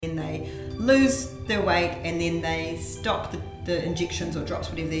lose their weight and then they stop the injections or drops,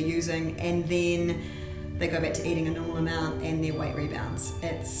 whatever they're using, and then they go back to eating a normal amount and their weight rebounds.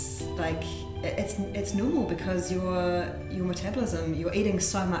 It's like, it's normal because your metabolism, you're eating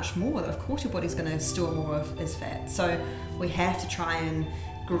so much more that of course your body's going to store more of as fat. So we have to try and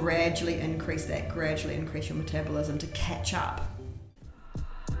gradually increase your metabolism to catch up.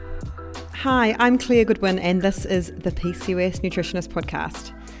 Hi, I'm Claire Goodwin and this is the PCOS Nutritionist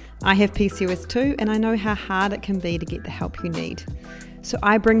Podcast. I have PCOS too and I know how hard it can be to get the help you need. So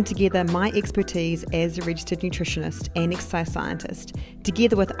I bring together my expertise as a registered nutritionist and exercise scientist,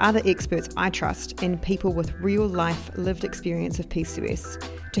 together with other experts I trust and people with real life lived experience of PCOS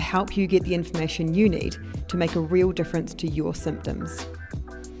to help you get the information you need to make a real difference to your symptoms.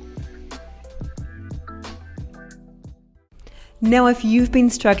 Now, if you've been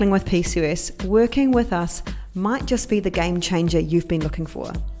struggling with PCOS, working with us might just be the game changer you've been looking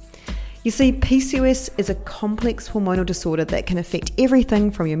for. You see, PCOS is a complex hormonal disorder that can affect everything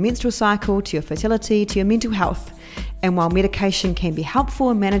from your menstrual cycle to your fertility to your mental health. And while medication can be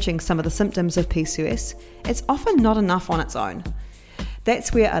helpful in managing some of the symptoms of PCOS, it's often not enough on its own.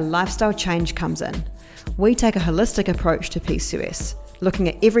 That's where a lifestyle change comes in. We take a holistic approach to PCOS, looking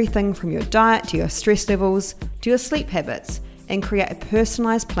at everything from your diet to your stress levels to your sleep habits, and create a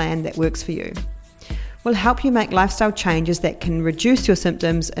personalised plan that works for you. We'll help you make lifestyle changes that can reduce your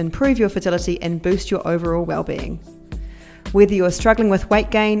symptoms, improve your fertility, and boost your overall well-being. Whether you're struggling with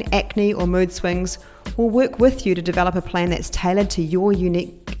weight gain, acne, or mood swings, we'll work with you to develop a plan that's tailored to your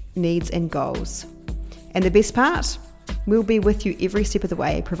unique needs and goals. And the best part? We'll be with you every step of the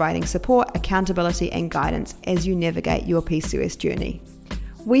way, providing support, accountability, and guidance as you navigate your PCOS journey.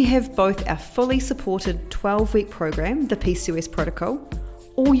 We have both our fully supported 12-week program, the PCOS Protocol,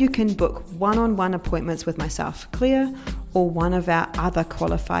 or you can book one-on-one appointments with myself, Claire, or one of our other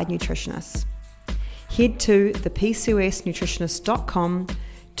qualified nutritionists. Head to thepcosnutritionist.com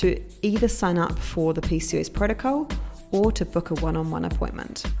to either sign up for the PCOS Protocol or to book a one-on-one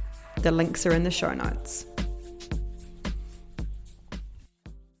appointment. The links are in the show notes.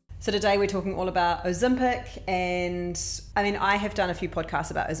 So today we're talking all about Ozempic, and I have done a few podcasts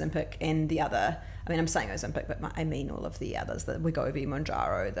about Ozempic and the other, I'm saying Ozempic, but I mean all of the others, the Wegovy,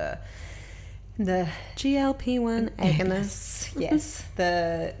 Mounjaro, the GLP-1 agonists. Yes,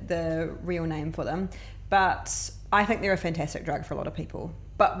 the real name for them. But I think they're a fantastic drug for a lot of people.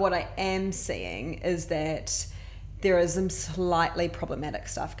 But what I am seeing is that there is some slightly problematic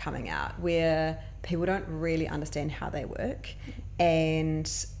stuff coming out where people don't really understand how they work, and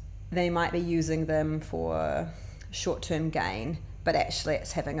they might be using them for short-term gain, but actually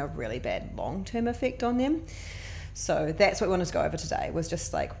it's having a really bad long-term effect on them. So that's what we wanted to go over today, was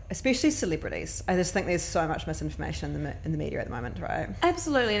just like, especially celebrities. I just think there's so much misinformation in the media at the moment, right?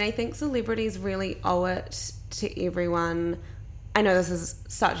 Absolutely, and I think celebrities really owe it to everyone. I know this is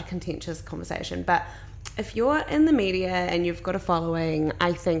such a contentious conversation, but if you're in the media and you've got a following,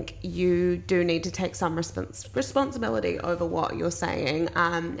 I think you do need to take some responsibility over what you're saying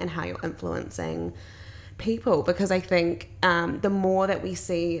and how you're influencing people, because I think the more that we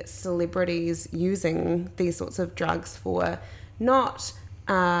see celebrities using these sorts of drugs for not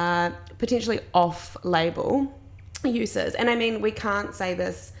potentially off-label uses, and we can't say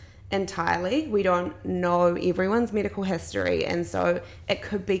this entirely, we don't know everyone's medical history, and so it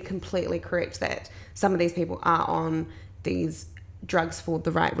could be completely correct that some of these people are on these drugs for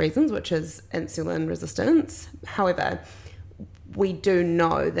the right reasons, which is insulin resistance. However, we do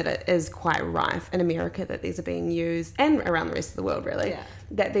know that it is quite rife in America that these are being used, and around the rest of the world really,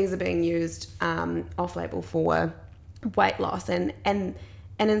 that these are being used off-label for weight loss, and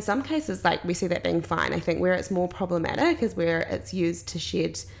in some cases, like, we see that being fine. I think where it's more problematic is where it's used to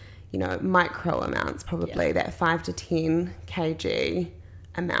shed, micro amounts, probably that 5 to 10 kg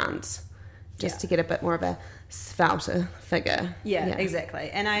amount, just to get a bit more of a spouter figure. Yeah, exactly.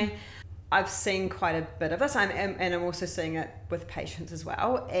 And I've seen quite a bit of this, and I'm also seeing it with patients as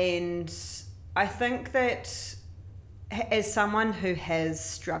well. And I think that as someone who has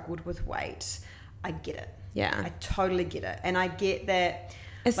struggled with weight, I get it. Yeah. I totally get it. And I get that...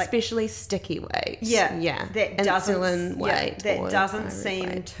 Especially sticky weight. Yeah. That insulin weight. That doesn't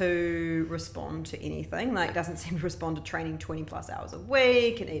seem to respond to anything. Doesn't seem to respond to training 20 plus hours a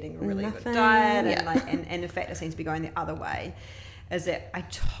week and eating a really good diet. And in fact, it seems to be going the other way. Is that I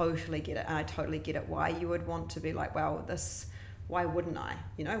totally get it. And I totally get it why you would want to be like, well, why wouldn't I?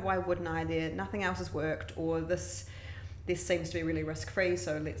 Why wouldn't I? Nothing else has worked, or this seems to be really risk-free,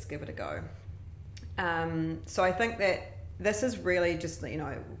 so let's give it a go. So I think that this is really just,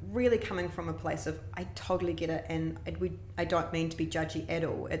 really coming from a place of, I totally get it, and I don't mean to be judgy at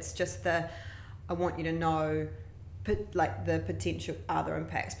all. It's just I want you to know like the potential other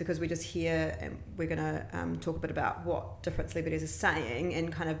impacts, because we just hear, and we're going to talk a bit about what different celebrities are saying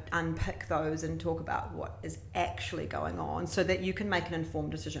and kind of unpick those and talk about what is actually going on so that you can make an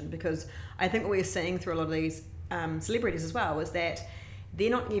informed decision. Because I think what we're seeing through a lot of these celebrities as well is that they're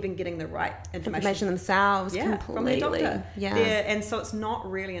not even getting the right information themselves from their doctor. Yeah. And so it's not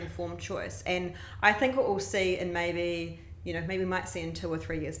really informed choice. And I think what we'll see in maybe we might see in 2 or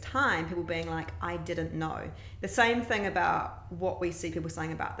 3 years' time, people being like, I didn't know. The same thing about what we see people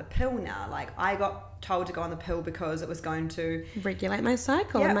saying about the pill now. Like, I got told to go on the pill because it was going to regulate my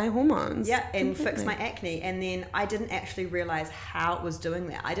cycle and my hormones. Yeah, and fix my acne. And then I didn't actually realize how it was doing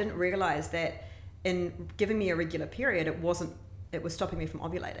that. I didn't realize that in giving me a regular period, it was stopping me from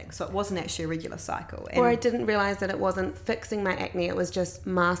ovulating. So it wasn't actually a regular cycle. Or I didn't realize that it wasn't fixing my acne. It was just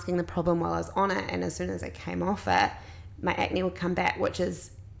masking the problem while I was on it. And as soon as I came off it, my acne would come back, which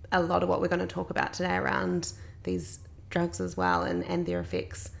is a lot of what we're going to talk about today around these drugs as well, and their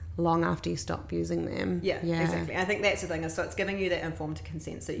effects long after you stop using them. Yeah, exactly. I think that's the thing. So it's giving you that informed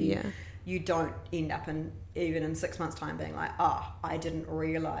consent, so you don't end up even in 6 months' time being like, I didn't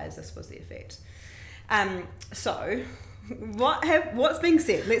realize this was the effect. So what's being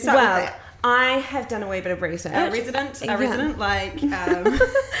said? Let's start with that. I have done a wee bit of research. A resident, like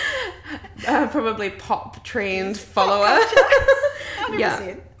probably pop trend follower.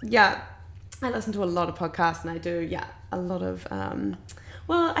 100%. Yeah. I listen to a lot of podcasts, and I do a lot of.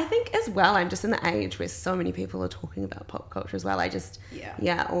 Well, I think as well, I'm just in the age where so many people are talking about pop culture as well. I just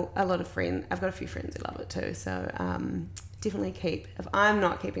a lot of friends. I've got a few friends who love it too. So definitely if I'm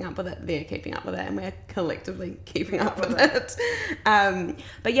not keeping up with it, they're keeping up with it, and we're collectively keeping up with it.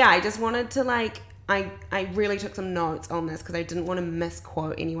 But yeah, I just wanted to I really took some notes on this because I didn't want to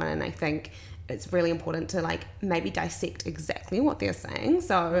misquote anyone, and I think it's really important to maybe dissect exactly what they're saying.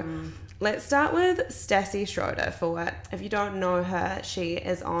 So let's start with Stassi Schroeder. If you don't know her, she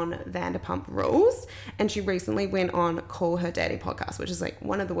is on Vanderpump Rules, and she recently went on Call Her Daddy podcast, which is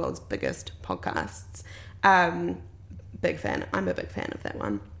one of the world's biggest podcasts. Big fan. I'm a big fan of that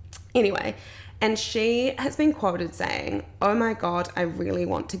one. Anyway, and she has been quoted saying, "Oh my God, I really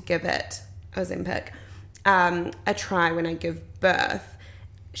want to give it, Ozempic, a try when I give birth."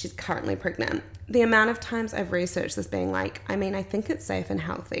 She's currently pregnant. The amount of times I've researched this being I think it's safe and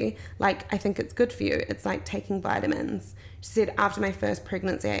healthy. I think it's good for you. It's like taking vitamins. She said, after my first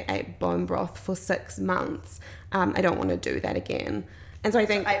pregnancy, I ate bone broth for 6 months. I don't want to do that again. And so I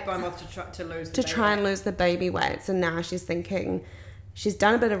think... ate bone broth to try and lose the baby weight. So now she's thinking... She's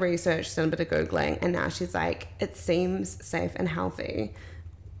done a bit of research, she's done a bit of Googling, and now she's like, it seems safe and healthy.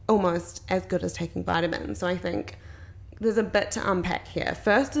 Almost as good as taking vitamins. So I think there's a bit to unpack here.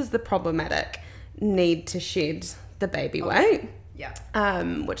 First is the problematic need to shed the baby weight. Yeah.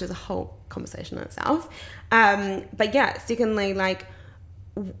 Which is a whole conversation in itself. But yeah, secondly,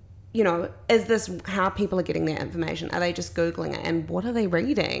 is this how people are getting their information? Are they just Googling it? And what are they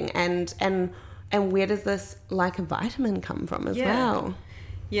reading? And where does this a vitamin come from as well?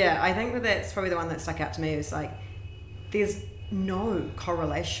 Yeah, I think that's probably the one that stuck out to me. Is there's no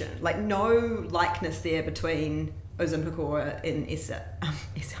correlation, no likeness there between Ozempic or an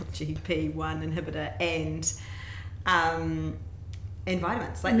SLGP1 inhibitor and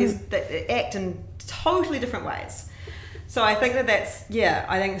vitamins. They act in totally different ways. So I think that's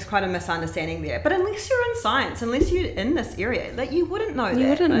I think it's quite a misunderstanding there. But unless you're in science, unless you're in this area, you wouldn't know that. You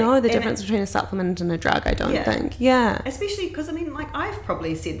wouldn't know the difference between a supplement and a drug, I don't think. Yeah. Especially because, I've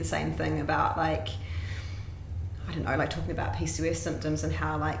probably said the same thing about, I don't know, talking about PCOS symptoms and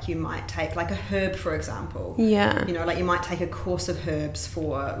how, you might take, a herb, for example. Yeah. You might take a course of herbs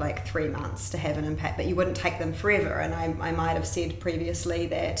for, 3 months to have an impact, but you wouldn't take them forever. And I might have said previously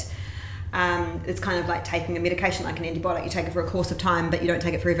that it's kind of like taking a medication, like an antibiotic. You take it for a course of time, but you don't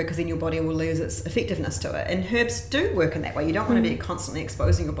take it forever because then your body will lose its effectiveness to it. And herbs do work in that way. You don't want to be constantly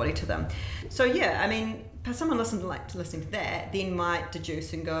exposing your body to them. So someone listening to that then might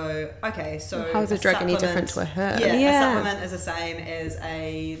deduce and go, okay, so how is a drug any different to a herb? Yeah, a supplement is the same as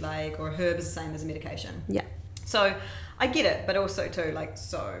or a herb is the same as a medication. Yeah. So I get it, but also too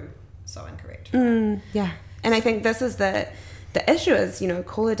so incorrect. Yeah, and I think this is the issue is,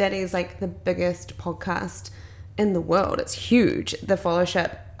 Call Her Daddy is the biggest podcast in the world. It's huge. The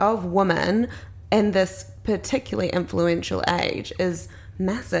followership of women in this particularly influential age is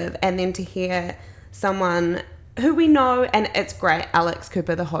massive. And then to hear someone who we know, and it's great, Alex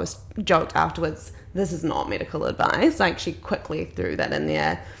Cooper, the host, joked afterwards, this is not medical advice. She quickly threw that in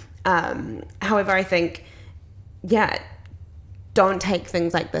there. However, I think, don't take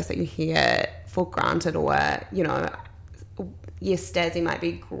things like this that you hear for granted, or, you know, yes, Stazzy might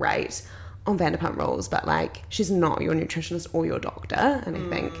be great on Vanderpump Rules, but like she's not your nutritionist or your doctor. And I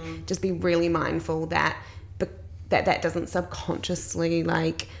think just be really mindful that that doesn't subconsciously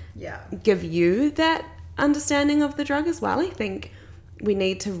like give you that understanding of the drug as well. I think we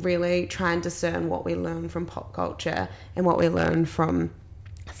need to really try and discern what we learn from pop culture and what we learn from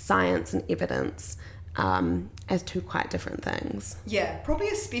science and evidence as two quite different things. Yeah, probably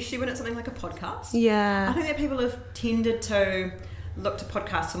especially when it's something like a podcast. Yeah. I think that people have tended to look to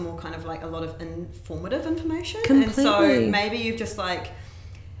podcasts for more kind of like a lot of informative information. Completely. And so maybe you've just like,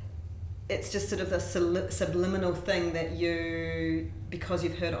 it's just sort of a subliminal thing that you, because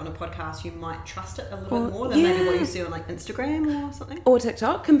you've heard it on a podcast, you might trust it a little bit more than maybe what you see on like Instagram or something. Or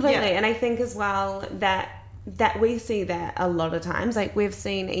TikTok, completely. Yeah. And I think as well that we see that a lot of times. Like we've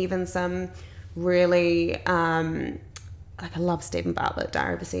seen even some really, like I love Stephen Bartlett,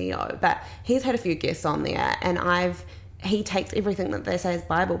 Diary of a CEO, but he's had a few guests on there, and he takes everything that they say as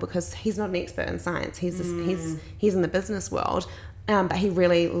Bible because he's not an expert in science. He's in the business world, but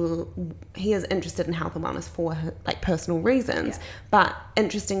he is interested in health and wellness for like personal reasons. Yeah. But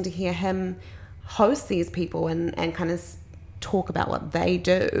interesting to hear him host these people and kind of talk about what they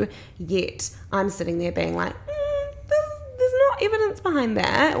do. Yet I'm sitting there being like, there's not evidence behind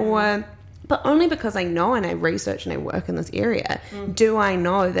that, but only because I know and I research and I work in this area, do I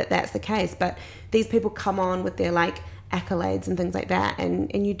know that that's the case. But these people come on with their like accolades and things like that,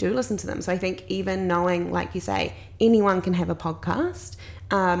 and you do listen to them. So I think even knowing, like you say, anyone can have a podcast,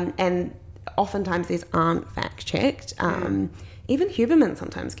 and oftentimes these aren't fact checked. Even Huberman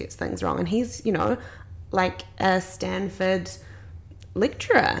sometimes gets things wrong, and he's, you know, like a Stanford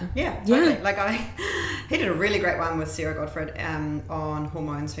lecturer. Yeah, totally. Like he did a really great one with Sarah Godfrey on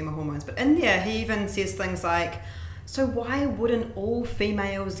hormones, female hormones. But in there, he even says things like, so why wouldn't all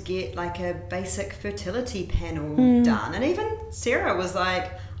females get like a basic fertility panel done? And even Sarah was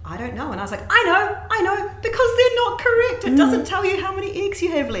like, I don't know. And I was like, I know, because they're not correct. It doesn't tell you how many eggs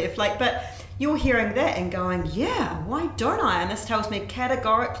you have left. Like, but you're hearing that and going, yeah, why don't I? And this tells me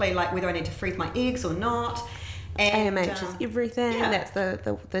categorically like whether I need to freeze my eggs or not. And, AMH is everything. Yeah. That's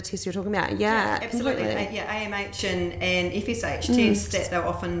the test you're talking about. Yeah, absolutely. Completely. AMH and FSH tests that they'll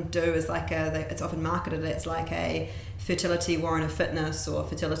often do is like it's often marketed as like a fertility warrant of fitness or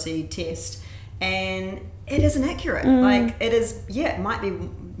fertility test, and it isn't accurate. Like it is, it might be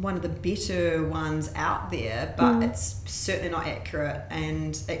one of the better ones out there, but it's certainly not accurate,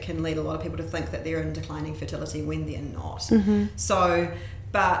 and it can lead a lot of people to think that they're in declining fertility when they're not. So,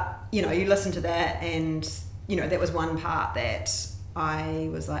 but you know, you listen to that, and you know, that was one part that I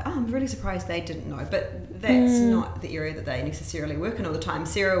was like, oh, I'm really surprised they didn't know. But that's not the area that they necessarily work in all the time.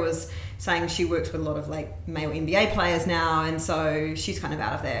 Sarah was saying she works with a lot of like male NBA players now, and so she's kind of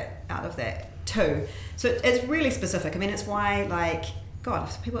out of that too. So it's really specific. I mean, it's why, like, God,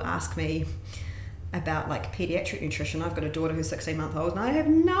 if people ask me about like pediatric nutrition, I've got a daughter who's 16-month-old and I have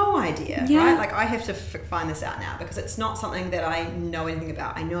no idea, right? Like I have to find this out now because it's not something that I know anything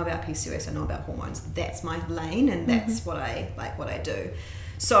about. I know about PCOS, I know about hormones. That's my lane, and that's what I do.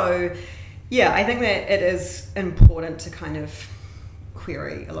 So yeah, I think that it is important to kind of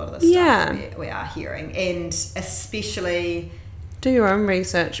query a lot of the stuff we are hearing, and especially do your own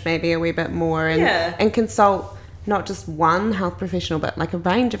research maybe a wee bit more, and consult not just one health professional, but like a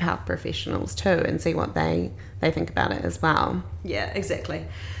range of health professionals too, and see what they think about it as well. Yeah, exactly.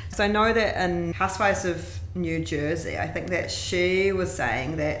 So I know that in Housewives of New Jersey, I think that she was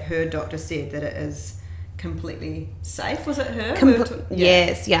saying that her doctor said that it is completely safe. Was it her?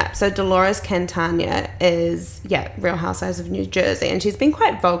 Yes, yeah. So Dolores Cantagna is, Real Housewives of New Jersey, and she's been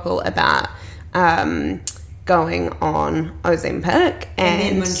quite vocal about going on Ozempic and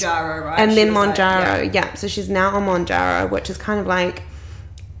then Mounjaro, right? And then Mounjaro, So she's now on Mounjaro, which is kind of like,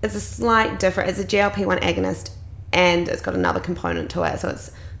 it's a slight different. It's a GLP-1 agonist, and it's got another component to it. So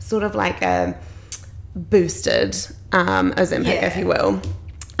it's sort of like a boosted Ozempic, if you will.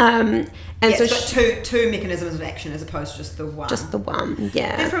 And so it's got two mechanisms of action as opposed to just the one. Just the one,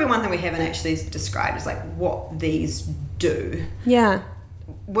 yeah. That's probably one thing we haven't actually described is like what these do. Yeah.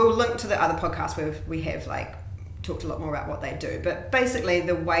 We'll link to the other podcast where we have like talked a lot more about what they do, but basically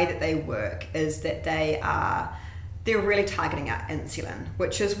the way that they work is that they're really targeting our insulin,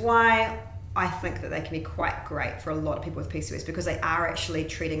 which is why I think that they can be quite great for a lot of people with PCOS, because they are actually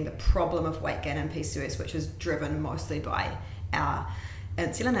treating the problem of weight gain and PCOS, which is driven mostly by our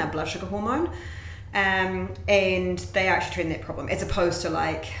insulin, our blood sugar hormone, and they are actually treating that problem as opposed to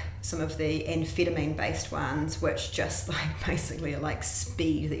like some of the amphetamine based ones, which just like basically are like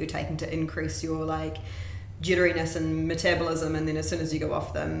speed that you're taking to increase your like jitteriness and metabolism, and then as soon as you go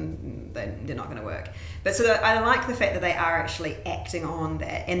off them, they're not going to work. But so I like the fact that they are actually acting on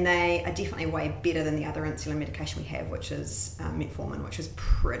that, and they are definitely way better than the other insulin medication we have, which is metformin, which is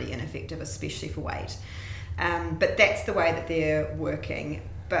pretty ineffective, especially for weight. But that's the way that they're working.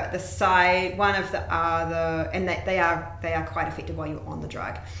 But the side, one of the other, and that they are quite effective while you're on the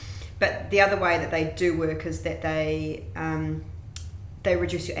drug. But the other way that they do work is that they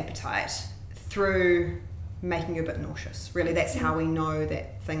reduce your appetite through making you a bit nauseous. Really, that's how we know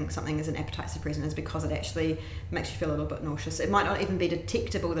that something is an appetite suppressant, is because it actually makes you feel a little bit nauseous. It might not even be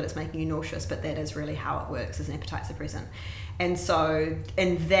detectable that it's making you nauseous, but that is really how it works as an appetite suppressant. And so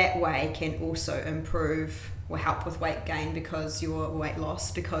in that way can also improve or help with weight gain, because your weight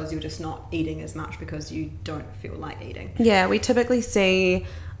loss, because you're just not eating as much because you don't feel like eating. Yeah, we typically see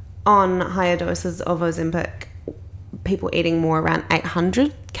on higher doses of Ozempic people eating more around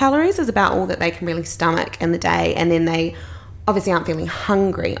 800 calories is about all that they can really stomach in the day, and then they obviously aren't feeling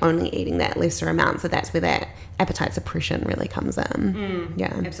hungry, only eating that lesser amount, so that's where that appetite suppression really comes in.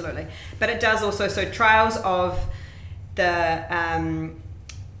 Yeah, absolutely. But it does also, so trials of the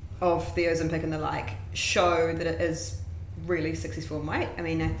Ozempic and the like show that it is really successful in weight. I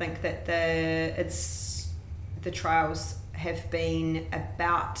mean, I think that the trials have been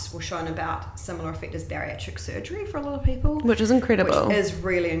shown about similar effect as bariatric surgery for a lot of people, which is incredible. Which is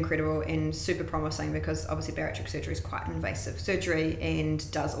really incredible and super promising, because obviously bariatric surgery is quite an invasive surgery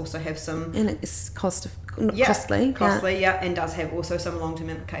and does also have some, and it's costly, and does have also some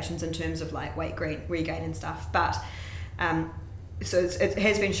long-term implications in terms of like weight regain and stuff. But so it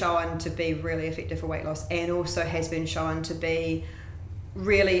has been shown to be really effective for weight loss, and also has been shown to be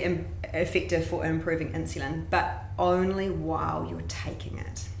really effective for improving insulin, but only while you're taking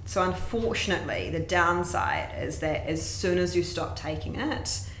it. So unfortunately, the downside is that as soon as you stop taking it,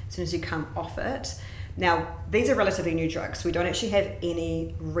 as soon as you come off it, now these are relatively new drugs, so we don't actually have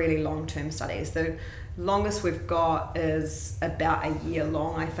any really long-term studies. The longest we've got is about a year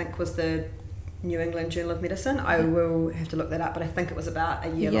long, I think was the New England Journal of Medicine. I will have to look that up, but I think it was about a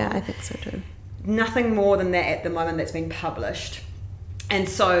year long. Yeah, I think so too. Nothing more than that at the moment that's been published. And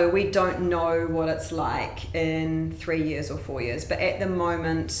so we don't know what it's like in 3 years or 4 years. But at the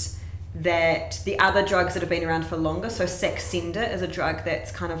moment, that the other drugs that have been around for longer, so Saxenda is a drug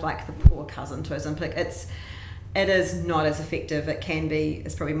that's kind of like the poor cousin to Ozempic. It is not as effective.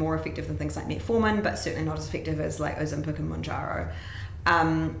 It's probably more effective than things like metformin, but certainly not as effective as like Ozempic and Mounjaro.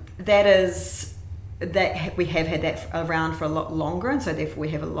 That we have had that around for a lot longer, and so therefore we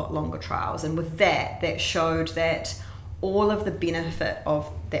have a lot longer trials. And with that showed that all of the benefit of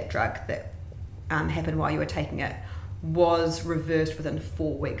that drug that happened while you were taking it was reversed within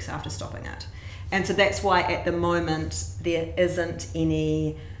 4 weeks after stopping it. And so that's why at the moment there isn't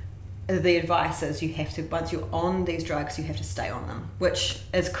any, the advice is you have to, once you're on these drugs, you have to stay on them, which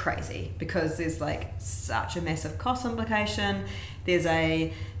is crazy because there's like such a massive cost implication. There's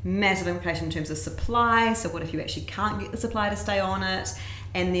a massive implication in terms of supply. So what if you actually can't get the supply to stay on it?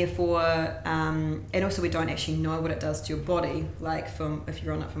 And therefore, and also we don't actually know what it does to your body, like if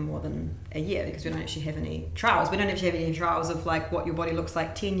you're on it for more than a year, because we don't actually have any trials. We don't actually have any trials of like what your body looks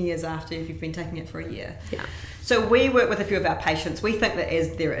like 10 years after if you've been taking it for a year. Yeah. So we work with a few of our patients. We think that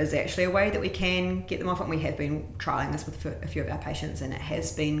there is actually a way that we can get them off it, and we have been trialing this with a few of our patients, and it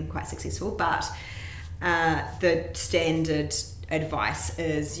has been quite successful. But the standard advice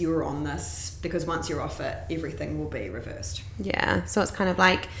is you're on this, because once you're off it, everything will be reversed. Yeah, so it's kind of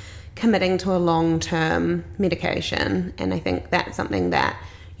like committing to a long-term medication, and I think that's something that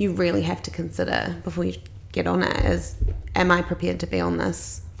you really have to consider before you get on it is, am I prepared to be on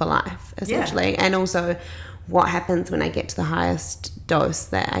this for life, essentially? Yeah. And also, what happens when I get to the highest dose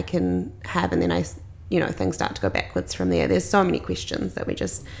that I can have, and then things start to go backwards from there. There's so many questions that we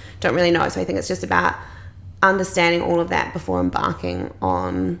just don't really know, so I think it's just about understanding all of that before embarking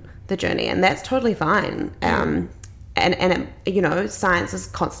on the journey, and that's totally fine. And science is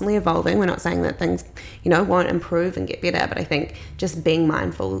constantly evolving. We're not saying that things won't improve and get better, but I think just being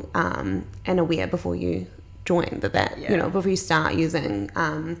mindful and aware before you join before you start using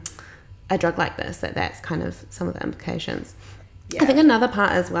a drug like this, that's kind of some of the implications. I think another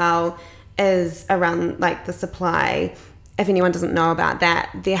part as well is around like the supply. If anyone doesn't know about that,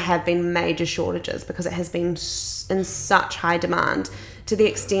 there have been major shortages because it has been in such high demand, to the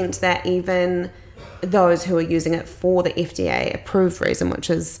extent that even those who are using it for the FDA approved reason, which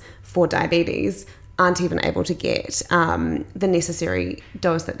is for diabetes, aren't even able to get the necessary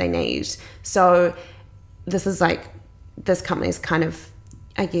dose that they need. So this is like, this company's kind of,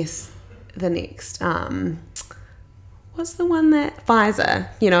 I guess, the next what's the one that Pfizer,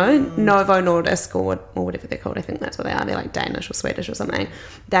 Novo Nordisk or whatever they're called. I think that's what they are. They're like Danish or Swedish or something.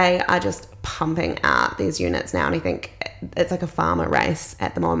 They are just pumping out these units now, and I think it's like a farmer race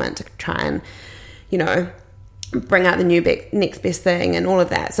at the moment to try and, bring out the next best thing and all of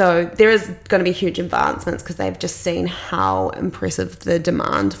that. So there is going to be huge advancements because they've just seen how impressive the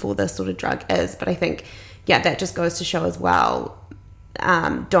demand for this sort of drug is. But I think, that just goes to show as well,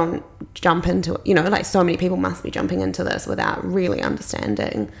 don't jump into it. Like so many people must be jumping into this without really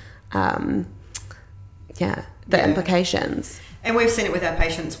understanding, the implications. And we've seen it with our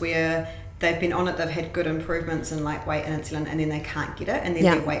patients where they've been on it, they've had good improvements in like weight and insulin, and then they can't get it, and then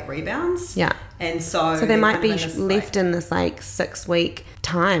their weight rebounds. Yeah. And so they might be left in this like 6-week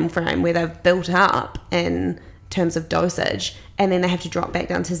time frame where they've built up in terms of dosage, and then they have to drop back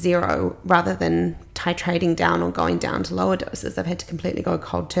down to 0 rather than titrating down or going down to lower doses. They've had to completely go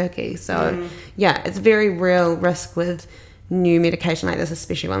cold turkey. So it's a very real risk with new medication like this,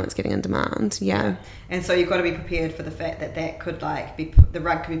 especially one that's getting in demand. And so you've got to be prepared for the fact that could like the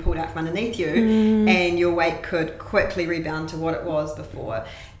rug could be pulled out from underneath you, and your weight could quickly rebound to what it was before.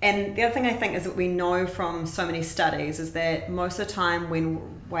 And the other thing I think is that we know from so many studies is that most of the time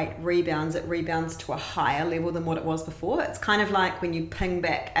when weight rebounds, it rebounds to a higher level than what it was before. It's kind of like when you ping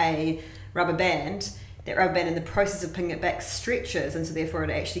back a rubber band, that rubber band in the process of pinging it back stretches, and so therefore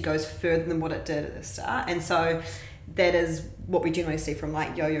it actually goes further than what it did at the start. And so that is what we generally see from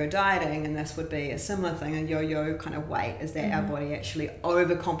like yo-yo dieting, and this would be a similar thing. A yo-yo kind of weight is that our body actually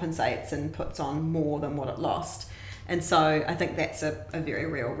overcompensates and puts on more than what it lost. And so I think that's a very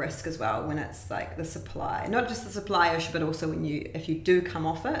real risk as well when it's like the supply, not just the supply issue, but also if you do come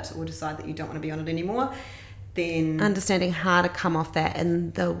off it or decide that you don't want to be on it anymore, then understanding how to come off that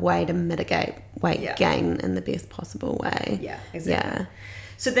and the way to mitigate weight gain in the best possible way. Yeah, exactly.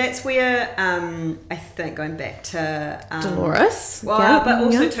 So that's where I think going back to Dolores. Well, but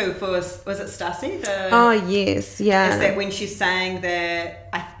also too for was it Stassi? Yes, Is that when she's saying that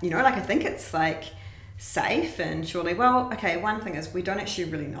I think it's like safe, and surely, well, okay, one thing is we don't actually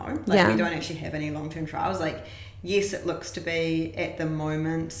really know. We don't actually have any long-term trials. Like, yes, it looks to be at the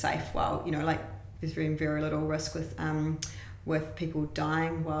moment safe. Well, there's very little risk with people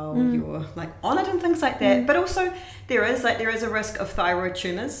dying while you're like on it and things like that. But also there is a risk of thyroid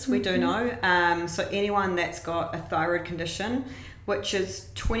tumors. We do know. So anyone that's got a thyroid condition, which is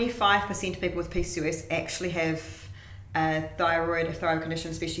 25% of people with PCOS actually have a thyroid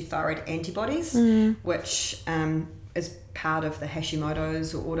condition, especially thyroid antibodies, which is part of the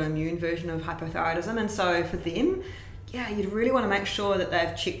Hashimoto's or autoimmune version of hypothyroidism. And so for them, you'd really want to make sure that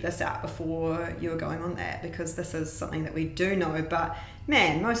they've checked this out before you're going on that, because this is something that we do know. But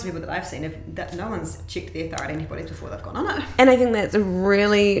man, most people that I've seen that no one's checked their thyroid antibodies before they've gone on it. And I think that's a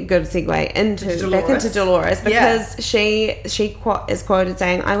really good segue into Dolores, because she is quoted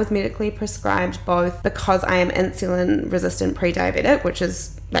saying, "I was medically prescribed both because I am insulin resistant pre-diabetic," which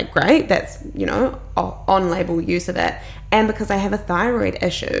is like great. That's on label use of it. And because I have a thyroid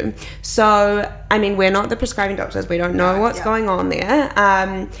issue. So, I mean, we're not the prescribing doctors. We don't know what's going on there.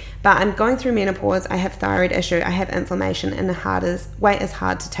 But I'm going through menopause. I have thyroid issue. I have inflammation, and weight is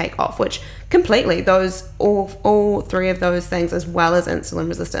hard to take off, which completely all three of those things, as well as insulin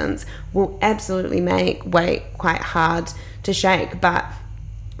resistance, will absolutely make weight quite hard to shake. But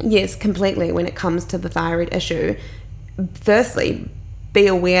yes, completely, when it comes to the thyroid issue, firstly, be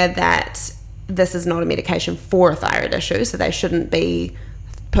aware that this is not a medication for a thyroid issue, so they shouldn't be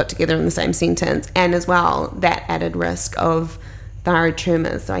put together in the same sentence. And as well, that added risk of thyroid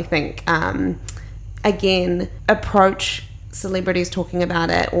tumors. So I think, again, approach celebrities talking about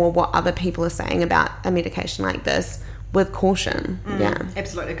it or what other people are saying about a medication like this with caution.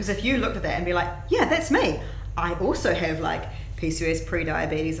 Absolutely. Because if you looked at that and be like, yeah, that's me. I also have like PCOS,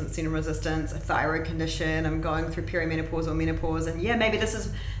 pre-diabetes, insulin resistance, a thyroid condition, I'm going through perimenopause or menopause, and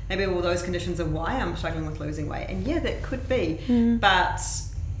maybe all those conditions are why I'm struggling with losing weight. And that could be. But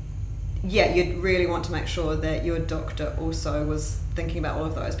you'd really want to make sure that your doctor also was thinking about all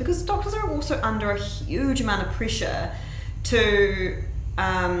of those, because doctors are also under a huge amount of pressure to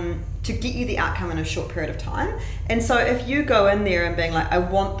get you the outcome in a short period of time. And so if you go in there and being like, I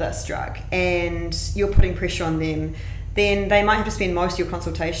want this drug, and you're putting pressure on them, then they might have to spend most of your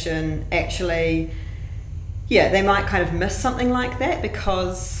consultation actually, they might kind of miss something like that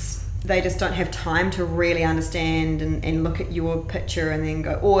because they just don't have time to really understand and look at your picture and then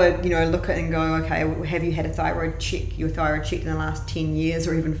go, or, look at it and go, okay, have you had your thyroid checked in the last 10 years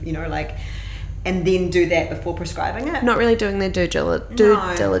or even, and then do that before prescribing it. Not really doing their due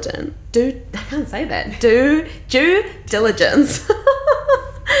diligence.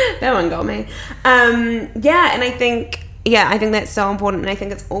 That one got me. Yeah, and I think that's so important. And I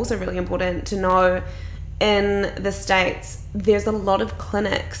think it's also really important to know in the States, there's a lot of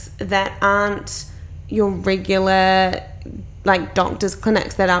clinics that aren't your regular like doctors'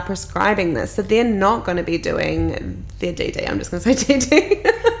 clinics that are prescribing this. So they're not going to be doing their DD. I'm just going to say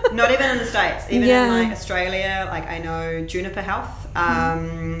DD. Not even in the States. Even in like Australia, like I know Juniper Health,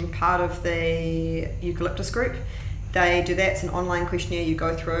 part of the eucalyptus group, they do that. It's an online questionnaire you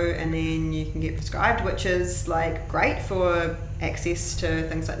go through and then you can get prescribed, which is like great for access to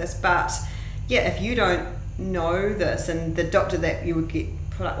things like this. But yeah, if you don't know this, and the doctor that you would get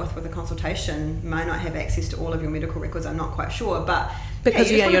put up with a consultation may not have access to all of your medical records, I'm not quite sure, but because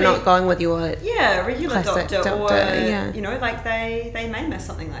you're not going with your regular doctor, or you know, like they may miss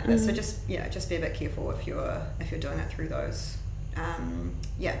something like this. So just be a bit careful if you're doing it through those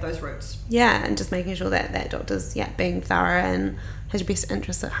those routes. Yeah, and just making sure that doctor's being thorough and has your best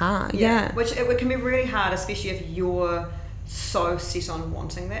interests at heart. Which it can be really hard, especially if you're so set on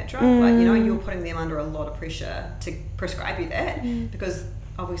wanting that drug. Like, you know, you're putting them under a lot of pressure to prescribe you that because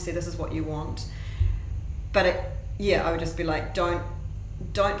obviously this is what you want. But I would just be like, don't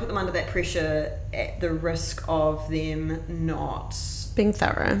put them under that pressure at the risk of them not being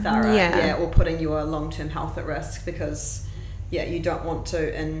thorough. Or putting your long-term health at risk, because you don't want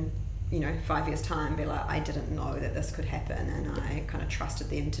to in 5 years time be like, I didn't know that this could happen, and I kind of trusted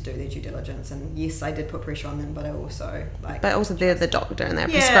them to do their due diligence, and yes, I did put pressure on them, but I also they're the doctor and they're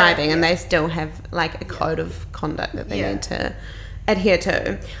prescribing and they still have like a code of conduct that they need to adhere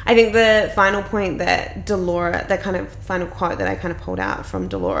to. I think the final point that Dolores, the kind of final quote that I kind of pulled out from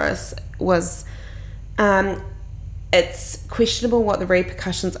Dolores was, it's questionable what the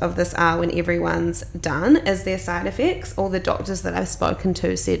repercussions of this are when everyone's done. Is there side effects? All the doctors that I've spoken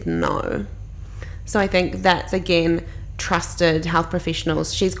to said no. So I think that's, again, trusted health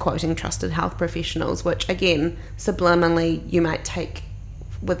professionals. She's quoting trusted health professionals, which, again, subliminally you might take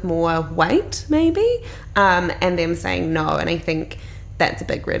with more weight, maybe, and them saying no. And I think that's a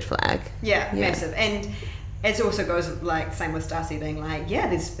big red flag. Yeah. Massive. And it also goes like same with Darcy being like,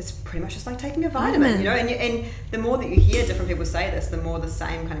 it's pretty much just like taking a vitamin, you know. And the more that you hear different people say this, the more the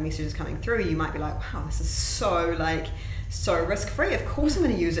same kind of messages coming through. You might be like, wow, this is so risk free. Of course, I'm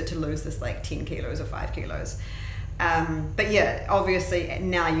going to use it to lose this like 10 kilos or 5 kilos. But obviously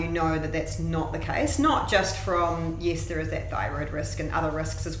now you know that that's not the case. Not just from there is that thyroid risk and other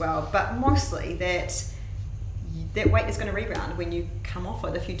risks as well, but mostly that weight is going to rebound when you come off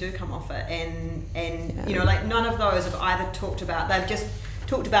it, if you do come off it, and you know, like none of those have either talked about, they've just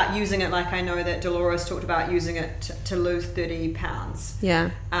talked about using it, like I know that Dolores talked about using it to lose 30 pounds,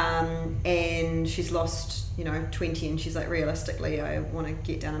 and she's lost 20, and she's like, realistically I want to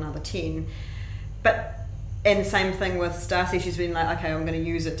get down another 10, and same thing with Darcy, she's been like, okay, I'm going to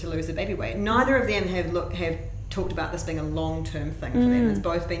use it to lose the baby weight. Neither of them have talked about this being a long-term thing for them. It's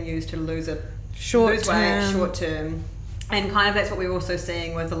both been used to lose weight short term, and kind of that's what we're also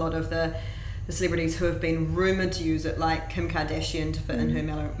seeing with a lot of the celebrities who have been rumoured to use it, like Kim Kardashian to fit in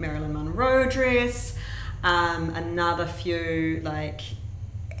her Marilyn Monroe dress, another few like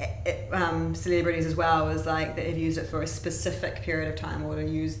celebrities as well as like that have used it for a specific period of time or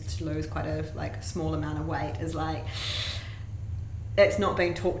to lose quite a like small amount of weight, is like it's not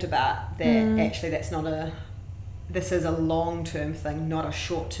being talked about that actually this is a long-term thing, not a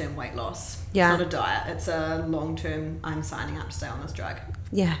short-term weight loss. It's not a diet. It's a long-term, I'm signing up to stay on this drug.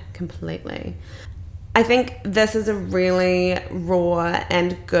 Yeah, completely. I think this is a really raw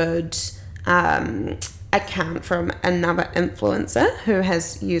and good account from another influencer who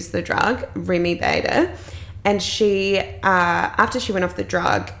has used the drug, Remy Bader. And she, after she went off the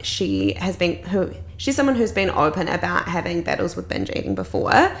drug, she's someone who's been open about having battles with binge eating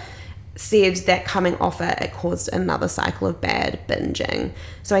before. Said that coming off it caused another cycle of bad binging.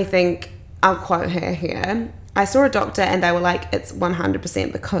 So I think, I'll quote her here, I saw a doctor and they were like, it's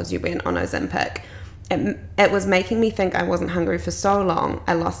 100% because you went on Ozempic. It was making me think I wasn't hungry for so long.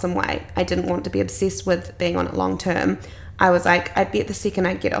 I lost some weight. I didn't want to be obsessed with being on it long term. I was like, I bet the second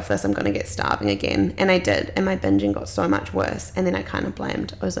I get off this, I'm going to get starving again. And I did. And my binging got so much worse. And then I kind of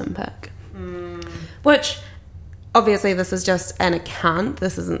blamed Ozempic. Which, obviously, this is just an account.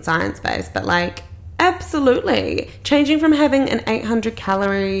 This isn't science-based. But, like, absolutely. Changing from having an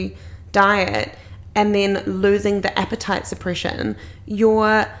 800-calorie diet and then losing the appetite suppression,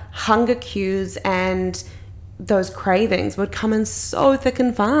 your hunger cues and those cravings would come in so thick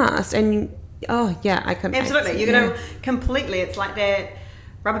and fast. And, I can... Absolutely. You're going to completely... It's like that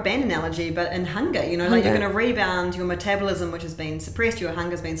rubber band analogy, but in hunger, you know, like you're going to rebound your metabolism, which has been suppressed, your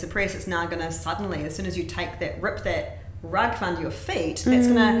hunger's been suppressed. It's now going to suddenly, as soon as you rip that rug under your feet, that's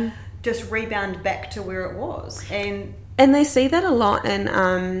going to just rebound back to where it was. And they see that a lot in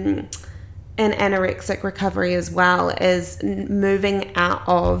anorexic recovery as well, is moving out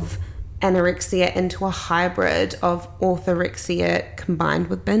of anorexia into a hybrid of orthorexia combined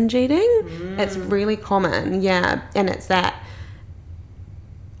with binge eating. It's really common, yeah. And it's that,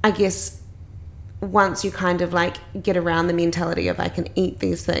 I guess, once you kind of like get around the mentality of I can eat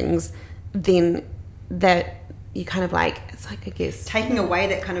these things, then that you kind of like, it's like, I guess, taking away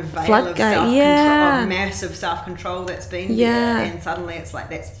that kind of veil floodgate, of self-control, yeah. of massive self-control that's been there, and suddenly it's like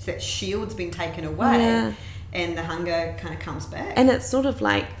that shield's been taken away, and the hunger kind of comes back. And it's sort of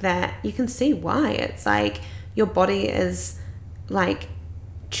like that, you can see why. It's like your body is like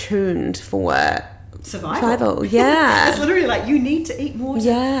tuned for survival. Yeah. It's literally like you need to eat more.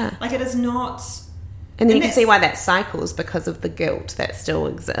 Like it is not. And then you can see why that cycles, because of the guilt that still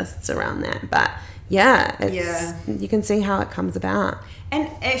exists around that. But you can see how it comes about. And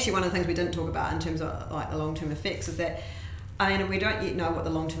actually, one of the things we didn't talk about in terms of like the long-term effects is that, I mean, we don't yet know what the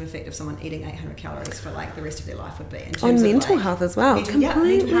long-term effect of someone eating 800 calories for like the rest of their life would be in terms on mental like, health as well. mental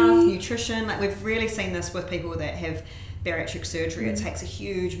health, nutrition. Like we've really seen this with people that have bariatric surgery. It takes a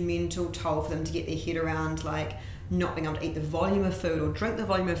huge mental toll for them to get their head around like not being able to eat the volume of food or drink the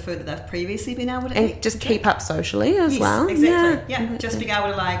volume of food that they've previously been able to eat. And just keep up socially as well. Exactly. Yeah. Just being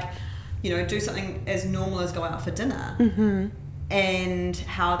able to like, you know, do something as normal as go out for dinner. And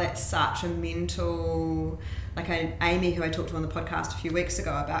how that's such a mental, like Amy, who I talked to on the podcast a few weeks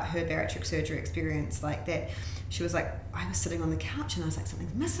ago about her bariatric surgery experience, like that, she was like, I was sitting on the couch and I was like,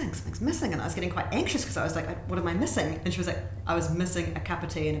 something's missing. And I was getting quite anxious because I was like, what am I missing? And she was like, I was missing a cup of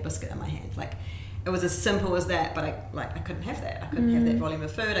tea and a biscuit in my hand. Like, it was as simple as that, but I couldn't have that. I couldn't have that volume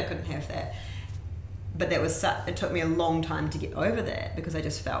of food. I couldn't have that. But that was it took me a long time to get over that, because I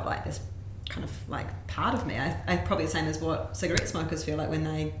just felt like this kind of like part of me. I probably the same as what cigarette smokers feel like when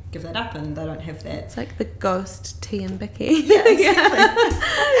they give that up and they don't have that. It's like the ghost tea and bicky. Yeah,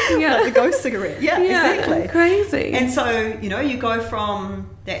 exactly. Like the ghost cigarette. Yeah, exactly. Crazy. And so, you know, you go from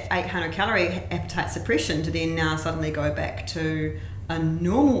that 800 calorie appetite suppression to then now suddenly go back to a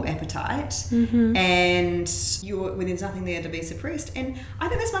normal appetite, and when there's nothing there to be suppressed. And I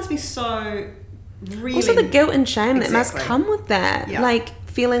think this must be so really... Also the guilt and shame that must come with that. Yeah. Like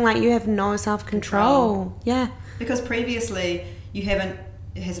feeling like you have no self-control. Yeah. Because previously it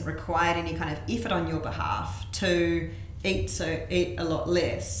hasn't required any kind of effort on your behalf to eat a lot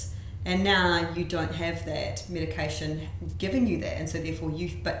less. And now you don't have that medication giving you that. And so therefore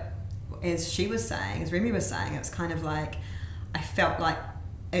but as she was saying, as Remy was saying, it was kind of like, I felt like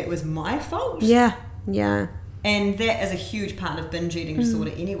it was my fault. Yeah. And that is a huge part of binge eating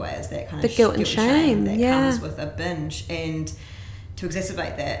disorder anyway, is that kind of the guilt and shame that comes with a binge. And to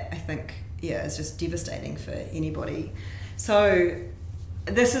exacerbate that, I think, is just devastating for anybody. So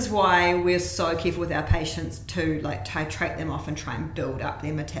this is why we're so careful with our patients to like titrate them off and try and build up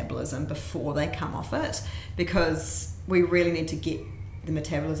their metabolism before they come off it, because we really need to get the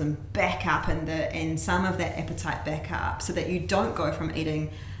metabolism back up and some of that appetite back up, so that you don't go from eating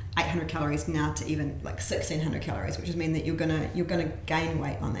 800 calories now to even like 1600 calories, which would mean that you're gonna gain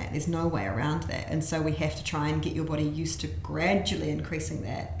weight on that. There's no way around that. And so we have to try and get your body used to gradually increasing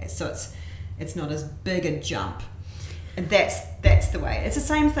that, so it's not as big a jump. And that's the way. It's the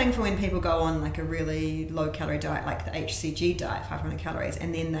same thing for when people go on like a really low calorie diet, like the HCG diet, 500 calories,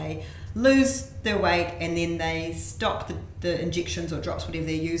 and then they lose their weight and then they stop the injections or drops, whatever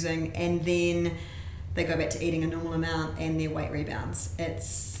they're using, and then they go back to eating a normal amount and their weight rebounds.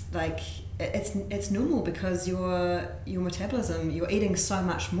 It's like it's normal, because your metabolism, you're eating so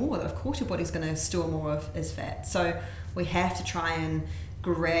much more that of course your body's going to store more of as fat. So we have to try and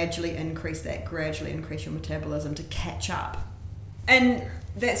gradually increase your metabolism to catch up. And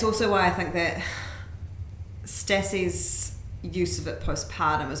that's also why I think that Stassi's use of it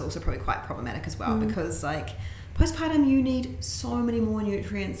postpartum is also probably quite problematic as well, because like postpartum you need so many more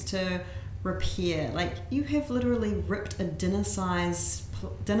nutrients to repair. Like you have literally ripped a dinner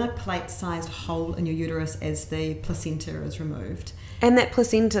plate sized hole in your uterus as the placenta is removed. And that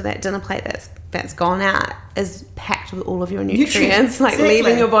placenta, that dinner plate that's gone out, is packed with all of your nutrients like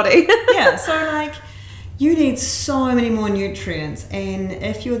leaving your body. Yeah, so like you need so many more nutrients, and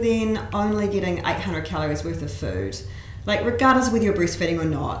if you're then only getting 800 calories worth of food, like regardless of whether you're breastfeeding or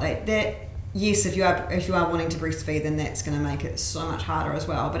not, like that, yes, if you are wanting to breastfeed, then that's going to make it so much harder as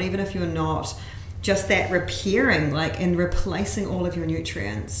well. But even if you're not, just that repairing, like, and replacing all of your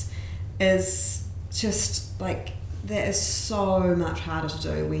nutrients is just like, that is so much harder to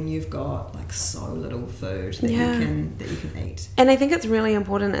do when you've got like so little food that you can eat. And I think it's really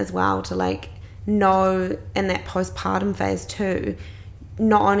important as well to like know in that postpartum phase too,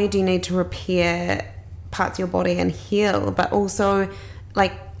 not only do you need to repair parts of your body and heal, but also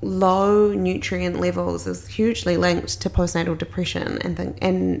like low nutrient levels is hugely linked to postnatal depression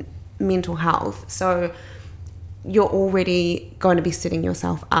and mental health. So you're already going to be setting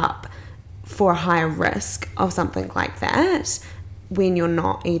yourself up for a higher risk of something like that when you're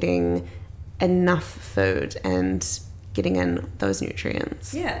not eating enough food and getting in those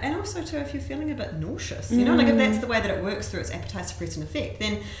nutrients. Yeah, and also too, if you're feeling a bit nauseous, you know, like if that's the way that it works through its appetite suppressant effect,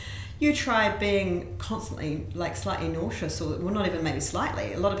 then you try being constantly like slightly nauseous, or well, not even maybe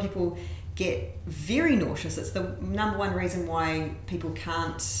slightly. A lot of people get very nauseous. It's the number one reason why people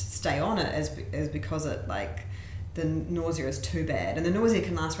can't stay on it is because it like the nausea is too bad, and the nausea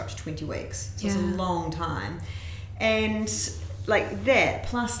can last for up to 20 weeks. So it's a long time, and like that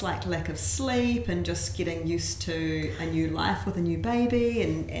plus like lack of sleep and just getting used to a new life with a new baby,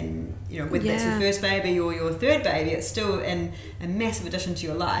 and you know, whether that's your first baby or your third baby, it's still a massive addition to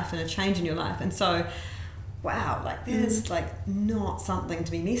your life and a change in your life. And so wow, like there's like not something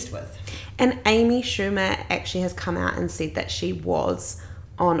to be messed with. And Amy Schumer actually has come out and said that she was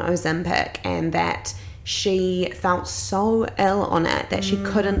on Ozempic and that she felt so ill on it that she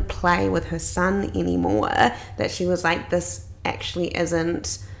couldn't play with her son anymore, that she was like, this actually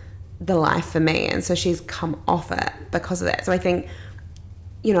isn't the life for me, and so she's come off it because of that. So I think,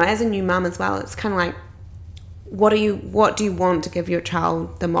 you know, as a new mum as well, it's kind of like, what do you want to give your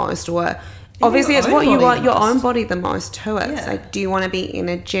child the most? Or obviously it's what you want your own body the most too. It's like, do you want to be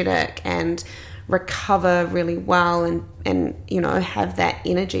energetic and recover really well and you know, have that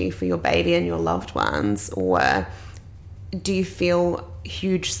energy for your baby and your loved ones, or do you feel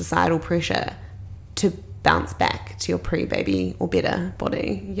huge societal pressure to bounce back to your pre-baby or better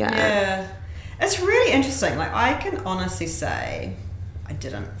body? Yeah, it's really interesting. Like, I can honestly say I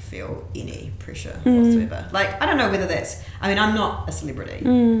didn't feel any pressure whatsoever. Like, I don't know whether that's, I mean, I'm not a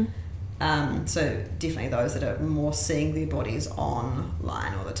celebrity, so definitely those that are more seeing their bodies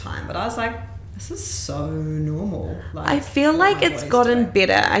online all the time, but I was like, this is so normal. Like, I feel like it's gotten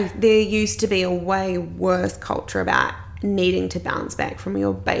better. There used to be a way worse culture about needing to bounce back from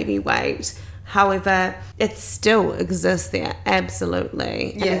your baby weight. However, it still exists there,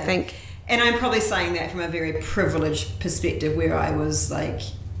 absolutely. Yeah. And I think, and I'm probably saying that from a very privileged perspective, where I was like,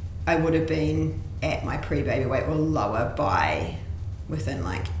 I would have been at my pre-baby weight or lower by within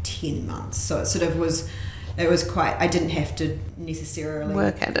like 10 months. So it sort of was, it was quite, I didn't have to necessarily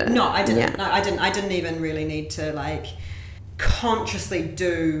work at it. No, I didn't. Yeah. No, I didn't even really need to like consciously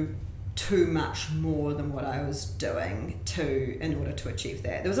do too much more than what I was doing in order to achieve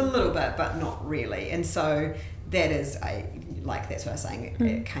that. There was a little bit, but not really. And so that is, that's what I was saying.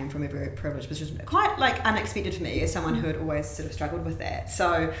 It came from a very privileged position, quite like unexpected for me as someone who had always sort of struggled with that.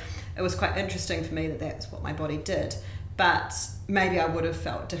 So it was quite interesting for me that that's what my body did. But maybe I would have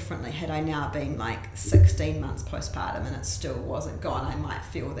felt differently had I now been like 16 months postpartum and it still wasn't gone. I might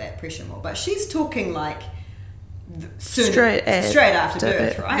feel that pressure more. But she's talking like straight after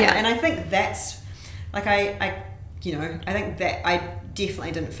birth, right? Yeah. And I think that's like I think that I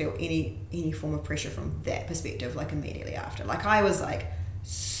definitely didn't feel any form of pressure from that perspective, like immediately after. Like, I was like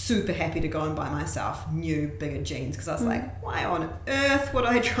super happy to go and buy myself new bigger jeans, because I was like, why on earth would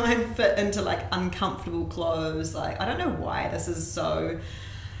I try and fit into like uncomfortable clothes? Like, I don't know why this is so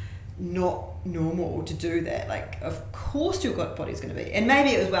not normal to do that. Like, of course your body's going to be, and maybe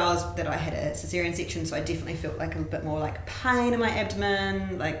it was well as that I had a cesarean section, so I definitely felt like a bit more like pain in my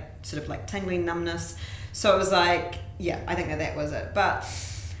abdomen, like sort of like tingling numbness. So it was like, yeah, I think that was it. But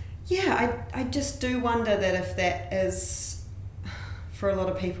yeah, I just do wonder that if that is for a lot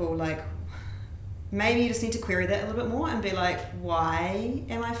of people, like, maybe you just need to query that a little bit more and be like, why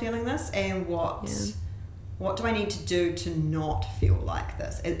am I feeling this, and what do I need to do to not feel like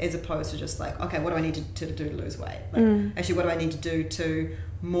this, as opposed to just like, okay, what do I need to do to lose weight? Like, actually, what do I need to do to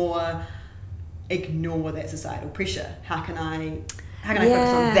more ignore that societal pressure? How can I focus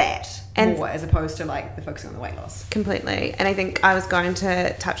on that more, as opposed to like the focusing on the weight loss? Completely. And I think I was going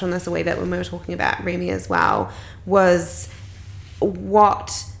to touch on this a wee bit when we were talking about Remy as well, was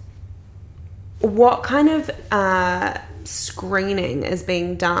what kind of screening is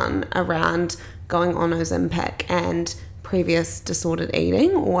being done around going on Ozempic and previous disordered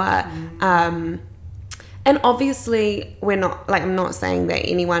eating, or and obviously we're not, like, I'm not saying that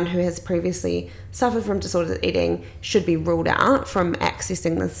anyone who has previously suffered from disordered eating should be ruled out from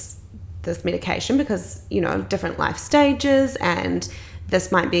accessing this medication, because, you know, different life stages, and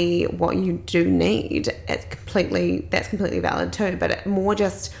this might be what you do need. That's completely valid too. But more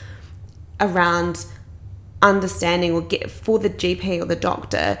just around understanding, or get for the GP or the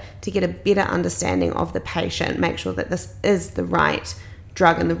doctor to get a better understanding of the patient, make sure that this is the right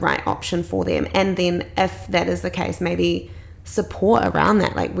drug and the right option for them. And then if that is the case, maybe support around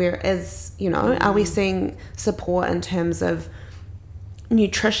that. Like, where is, are we seeing support in terms of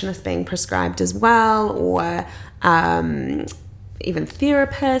nutritionists being prescribed as well, or even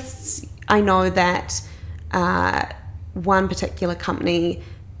therapists? I know that one particular company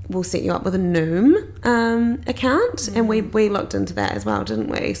will set you up with a Noom account, and we looked into that as well, didn't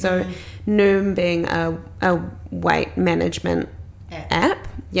we? So Noom being a weight management app.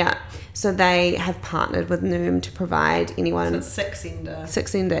 Yeah. So they have partnered with Noom to provide anyone... So it's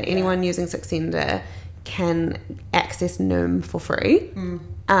Saxenda. Yeah. Anyone using Saxenda can access Noom for free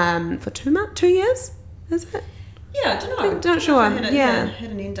for 2 years, is it? Yeah, I don't know. Not sure. Had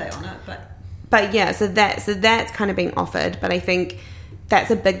an end date on it, but yeah, so that's kind of being offered. But I think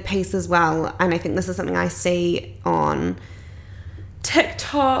that's a big piece as well, and I think this is something I see on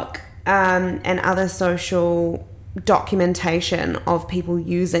TikTok and other social documentation of people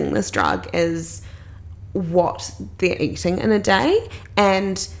using this drug, is what they're eating in a day,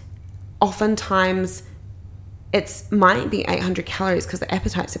 and oftentimes it might be 800 calories because of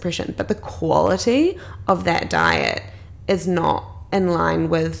appetite suppression, but the quality of that diet is not in line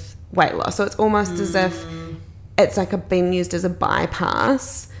with weight loss. So it's almost as if it's like being used as a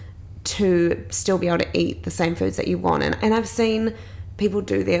bypass to still be able to eat the same foods that you want. And I've seen people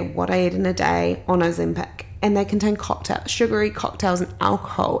do their what I eat in a day on Ozempic, and they contain sugary cocktails and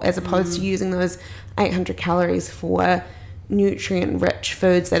alcohol, as opposed to using those 800 calories for nutrient-rich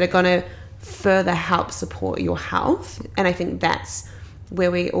foods that are going to further help support your health. And I think that's where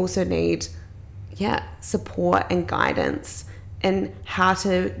we also need support and guidance in how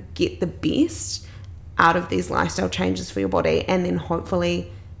to get the best out of these lifestyle changes for your body, and then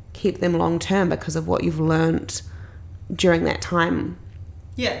hopefully keep them long term because of what you've learnt during that time.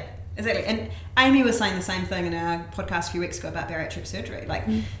 Yeah, exactly. And Amy was saying the same thing in our podcast a few weeks ago about bariatric surgery. Like,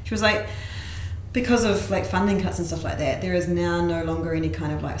 she was like, because of like funding cuts and stuff like that, there is now no longer any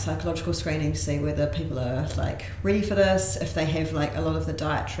kind of like psychological screening to see whether people are like ready for this, if they have like a lot of the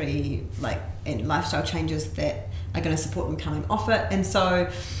dietary like and lifestyle changes that are going to support them coming off it. And so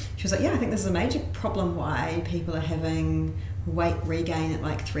she was like, I think this is a major problem why people are having weight regain at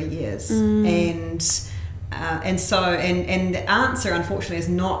like 3 years. And the answer, unfortunately, is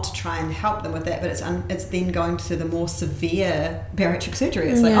not to try and help them with that, but it's then going to the more severe bariatric surgery.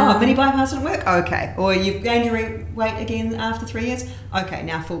 It's like, mini bypass didn't work, okay, or you've gained your weight again after 3 years, okay,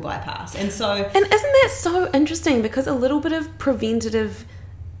 now full bypass. And isn't that so interesting? Because a little bit of preventative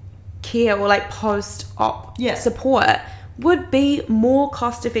care or like post-op support would be more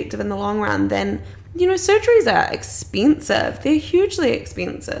cost effective in the long run than, surgeries are expensive. They're hugely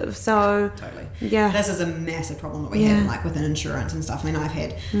expensive. So totally. Yeah. This is a massive problem that we have, like within insurance and stuff. I mean, I've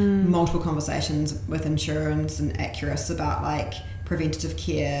had multiple conversations with insurance and Accurus about like preventative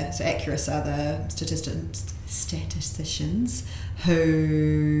care. So Accurus are the statisticians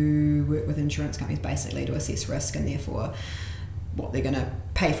who work with insurance companies basically to assess risk and therefore what they're going to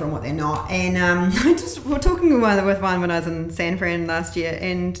pay for and what they're not. And we're talking with one when I was in San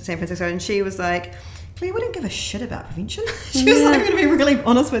Francisco, and she was like, Claire, we don't give a shit about prevention. She was like, I'm going to be really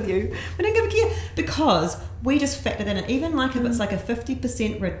honest with you. We don't give a care because we just factor that in. Even like if it's like a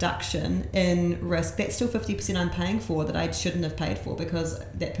 50% reduction in risk, that's still 50% I'm paying for that I shouldn't have paid for because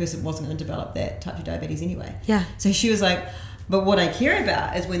that person wasn't going to develop that type 2 diabetes anyway. Yeah. So she was like, but what I care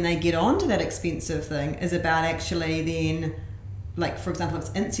about is when they get onto that expensive thing is about actually then, like for example, if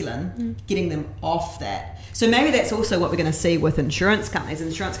it's insulin, getting them off that. So maybe that's also what we're going to see with insurance companies.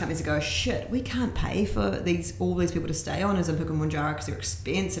 Insurance companies go, shit, we can't pay for all these people to stay on Ozempic and Mounjaro because they're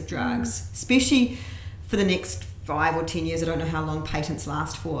expensive drugs, especially for the next 5 or 10 years. I don't know how long patents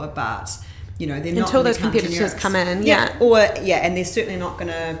last for, but they're not until those competitors come in. And they're certainly not going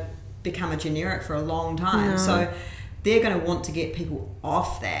to become a generic for a long time. No. So they're going to want to get people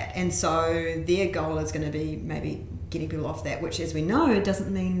off that, and so their goal is going to be maybe getting people off that, which, as we know, means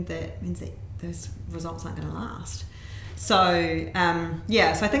that those results aren't going to last. So so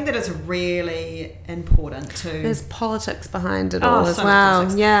I think that it's really important to... There's politics behind it all as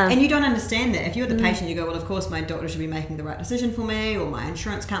well. Yeah. And you don't understand that. If you're the patient, you go, well, of course my doctor should be making the right decision for me, or my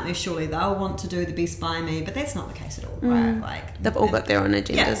insurance company, surely they'll want to do the best by me, but that's not the case at all, right? Like, they've all got their own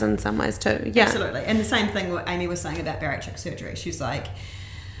agendas in some ways too. Yeah. Absolutely. And the same thing what Amy was saying about bariatric surgery. She's like,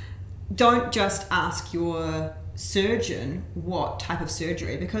 don't just ask your surgeon what type of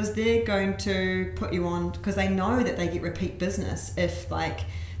surgery, because they're going to put you on, because they know that they get repeat business if like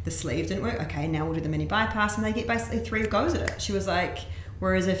the sleeve didn't work, okay, now we'll do the mini bypass, and they get basically 3 goes at it. She was like,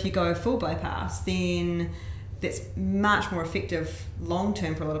 Whereas if you go full bypass, then that's much more effective long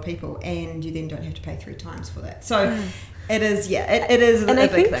term for a lot of people, and you then don't have to pay 3 times for that. So it is, it is and a I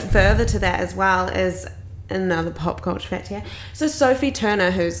big think thing. further to that as well is another pop culture fact here. So Sophie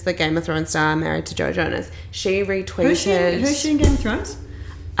Turner, who's the Game of Thrones star married to Joe Jonas, she retweeted... Who's she in Game of Thrones?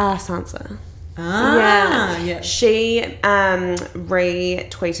 Sansa. Yeah. She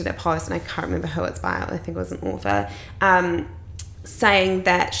retweeted a post, and I can't remember who it's by. I think it was an author, saying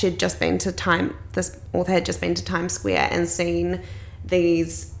that she'd just been to this author had just been to Times Square and seen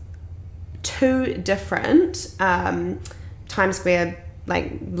these 2 different Times Square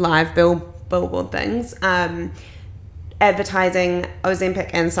like live billboard things, advertising Ozempic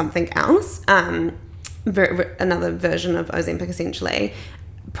and something else, another version of Ozempic essentially,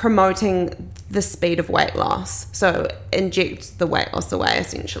 promoting the speed of weight loss. So inject the weight loss away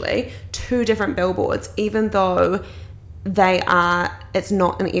essentially. 2 different billboards, even though it's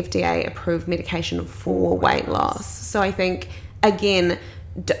not an FDA approved medication for weight loss. So I think, again,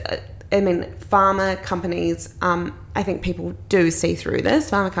 pharma companies, I think people do see through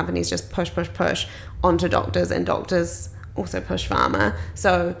this. Pharma companies just push onto doctors, and doctors also push pharma.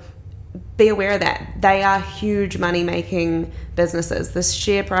 So be aware of that. They are huge money-making businesses. The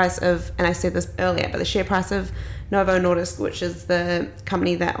share price of, and I said this earlier, but the share price of Novo Nordisk, which is the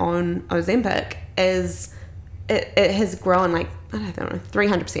company that own Ozempic, it has grown like, I don't know,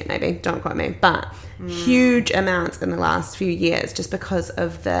 300% maybe, don't quote me, but huge amounts in the last few years just because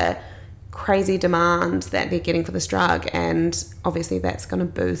of the crazy demand that they're getting for this drug, and obviously that's going to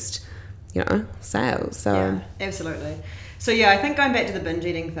boost, sales. So yeah, absolutely. So yeah, I think going back to the binge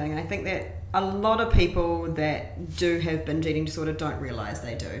eating thing, I think that a lot of people that do have binge eating disorder don't realise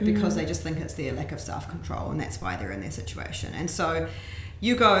they do, because they just think it's their lack of self-control, and that's why they're in their situation. And so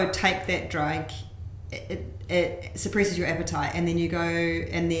you go take that drug, it suppresses your appetite, and then you go,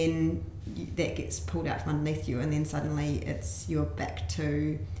 and then that gets pulled out from underneath you, and then suddenly you're back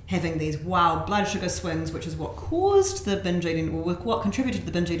to having these wild blood sugar swings, which is what caused the binge eating, or what contributed to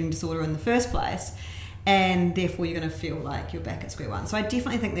the binge eating disorder in the first place. And therefore you're going to feel like you're back at square one. So I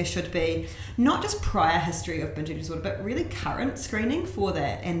definitely think there should be not just prior history of binge eating disorder, but really current screening for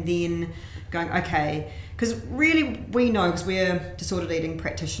that, and then going, okay, because really we know, because we're disordered eating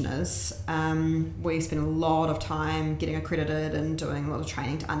practitioners, we spend a lot of time getting accredited and doing a lot of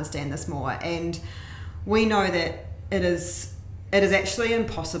training to understand this more, and we know that it is actually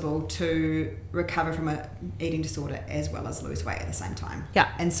impossible to recover from an eating disorder as well as lose weight at the same time. Yeah.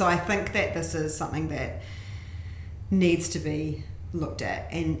 And so I think that this is something that needs to be looked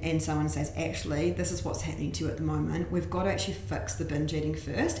at, and someone says, actually, this is what's happening to you at the moment. We've got to actually fix the binge eating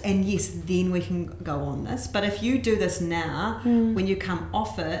first, and yes, then we can go on this. But if you do this now, when you come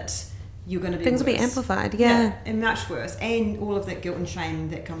off it, you're going to be things will be amplified, yeah, and much worse. And all of that guilt and shame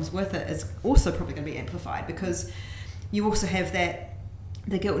that comes with it is also probably going to be amplified, because you also have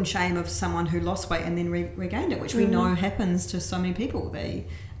the guilt and shame of someone who lost weight and then regained it, which we know happens to so many people.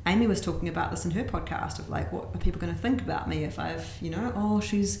 Amy was talking about this in her podcast of like, what are people going to think about me if I've,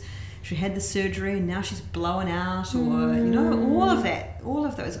 she had the surgery and now she's blowing out, or all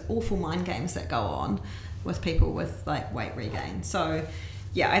of those awful mind games that go on with people with like weight regain. So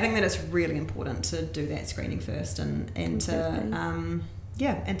yeah, I think that it's really important to do that screening first, and to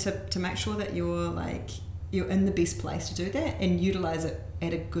make sure that you're in the best place to do that and utilize it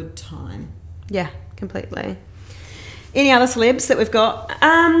at a good time. Yeah, completely. Any other celebs that we've got?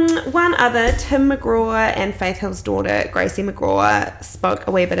 One other, Tim McGraw and Faith Hill's daughter, Gracie McGraw, spoke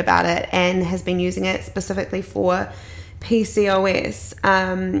a wee bit about it and has been using it specifically for PCOS.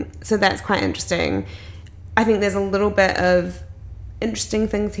 So that's quite interesting. I think there's a little bit of interesting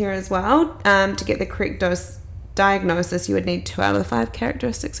things here as well. To get the correct dose diagnosis, you would need 2 out of the 5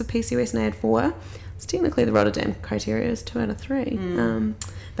 characteristics of PCOS, and I had 4. It's technically the Rotterdam criteria is 2 out of 3.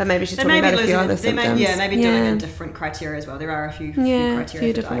 But maybe she's talking about a few other symptoms. Maybe doing a different criteria as well. There are a few criteria. A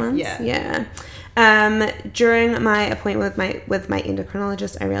few different ones. Yeah. During my appointment with my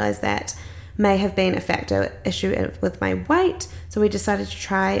endocrinologist, I realised that may have been a factor issue with my weight. So we decided to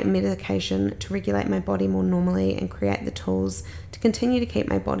try medication to regulate my body more normally and create the tools to continue to keep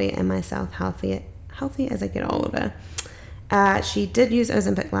my body and myself healthy as I get older. She did use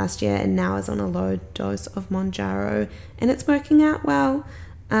Ozempic last year and now is on a low dose of Mounjaro, and it's working out well.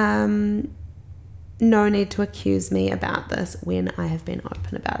 No need to accuse me about this when I have been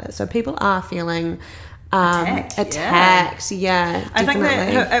open about it. So people are feeling attacked. Yeah, I think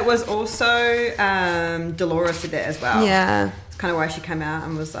that it was also Dolores said that as well. Yeah, it's kind of why she came out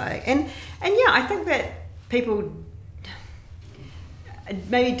and was like, and yeah, I think that people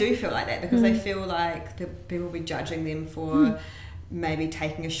maybe do feel like that because they feel like people will be judging them for maybe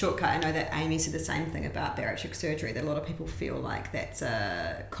taking a shortcut. I know that Amy said the same thing about bariatric surgery, that a lot of people feel like that's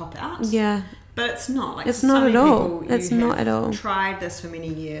a cop-out. Yeah. But it's not. Like, it's not at all. It's not at all. Tried this for many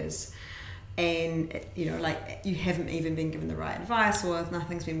years, and like you haven't even been given the right advice, or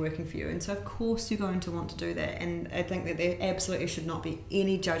nothing's been working for you, and so of course you're going to want to do that. And I think that there absolutely should not be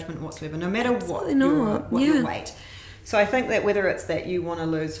any judgment whatsoever, no matter what your weight. So I think that whether it's that you want to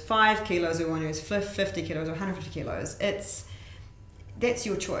lose 5 kilos or you want to lose 50 kilos or 150 kilos, that's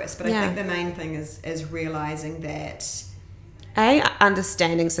your choice. But I think the main thing is realizing that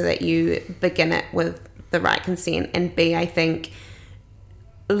understanding so that you begin it with the right consent, and B, I think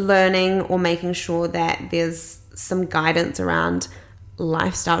learning or making sure that there's some guidance around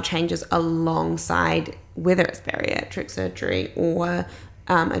lifestyle changes alongside whether it's bariatric surgery or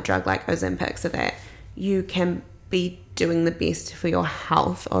a drug like Ozempic, so that you can be doing the best for your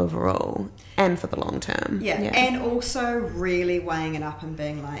health overall and for the long term. And also really weighing it up and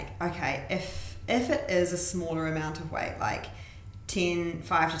being like, okay, if it is a smaller amount of weight, like 5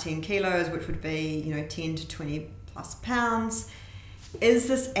 to 10 kilos, which would be 10 to 20 plus pounds, is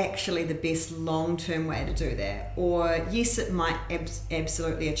this actually the best long-term way to do that? Or yes, it might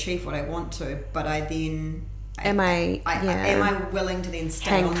absolutely achieve what I want to, but am I willing to then stay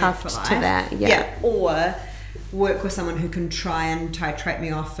handcuffed on that for life? To that? Or work with someone who can try and titrate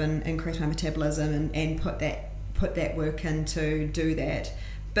me off and increase my metabolism and put that work in to do that.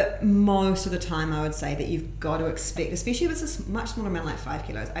 But most of the time I would say that you've got to expect, especially if it's a much smaller amount like 5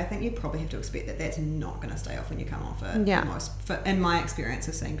 kilos, I think you probably have to expect that that's not going to stay off when you come off it. In my experience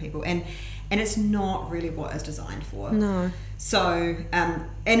of seeing people, and it's not really what it's designed for. No. So and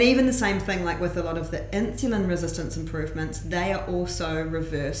even the same thing, like with a lot of the insulin resistance improvements, they are also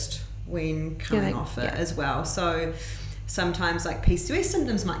reversed when coming off it as well. So sometimes like PCOS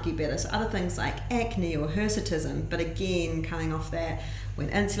symptoms might get better, so other things like acne or hirsutism, but again, coming off that, when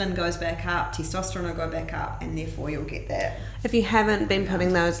insulin goes back up, testosterone will go back up, and therefore you'll get that. If you haven't been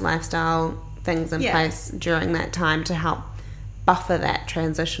putting those lifestyle things in place during that time to help buffer that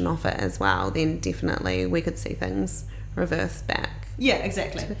transition off it as well, then definitely we could see things reverse back. Yeah,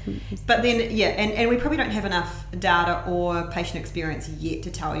 exactly. But then, and we probably don't have enough data or patient experience yet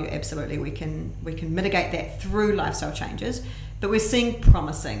to tell you absolutely we can mitigate that through lifestyle changes. But we're seeing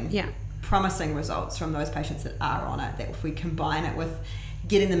promising results from those patients that are on it, that if we combine it with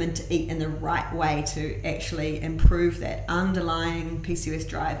getting them to eat in the right way to actually improve that underlying PCOS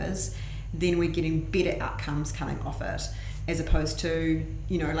drivers, then we're getting better outcomes coming off it, as opposed to,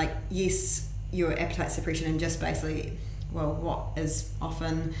 like, yes, your appetite suppression and just basically, well, what is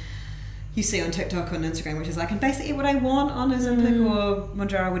often you see on TikTok or on Instagram, which is like, I can basically eat what I want on Ozempic or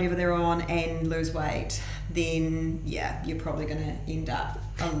Mounjaro, whatever they're on, and lose weight, then you're probably going to end up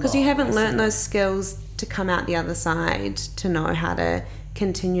because you haven't learned those skills to come out the other side, to know how to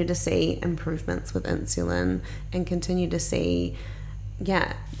continue to see improvements with insulin and continue to see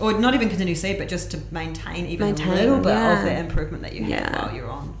or not even continue to see, but just to maintain a little bit of the improvement that you have while you're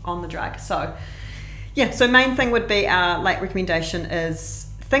on the drug. So so main thing would be our recommendation is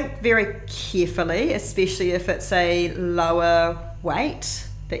think very carefully, especially if it's a lower weight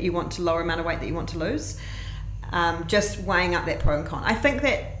that you want to, lower amount of weight that you want to lose. Just weighing up that pro and con. I think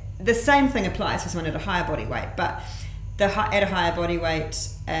that the same thing applies for someone at a higher body weight, but at a higher body weight,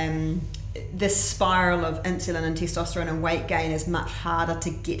 this spiral of insulin and testosterone and weight gain is much harder to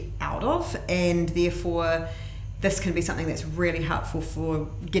get out of, and therefore this can be something that's really helpful for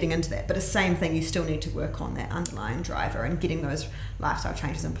getting into that. But the same thing, you still need to work on that underlying driver and getting those lifestyle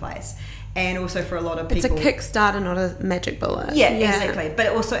changes in place. And also for a lot of people, it's a Kickstarter, not a magic bullet. Yeah, exactly. But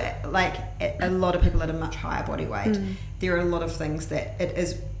also, like, a lot of people at a much higher body weight, there are a lot of things that it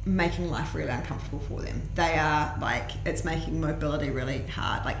is making life really uncomfortable for them. They are it's making mobility really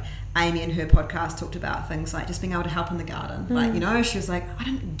hard. Like Amy in her podcast talked about things like just being able to help in the garden. She was like, I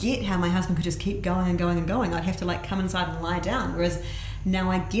don't get how my husband could just keep going and going and going. I'd have to come inside and lie down. Whereas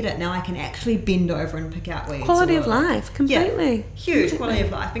now I get it. Now I can actually bend over and pick out weeds. Quality of life, completely. Yeah, huge quality of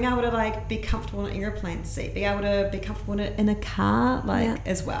life. Being able to be comfortable in an airplane seat, being able to be comfortable in a car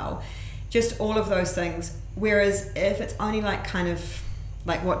as well. Just all of those things. Whereas if it's only kind of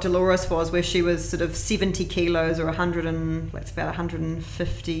like what Dolores was, where she was sort of 70 kilos or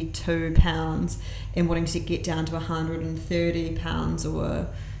 152 pounds and wanting to get down to 130 pounds or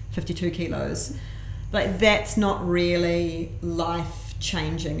 52 kilos, that's not really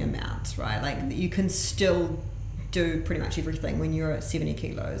life-changing amounts, right? You can still do pretty much everything when you're at 70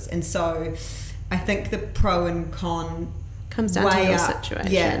 kilos. And so I think the pro and con comes down to your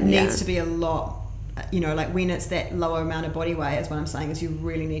situation. Needs to be a lot like when it's that lower amount of body weight, is what I'm saying, is you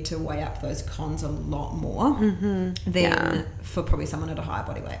really need to weigh up those cons a lot more than for probably someone at a higher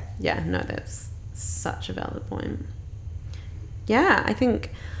body weight. Yeah, no, that's such a valid point. Yeah, I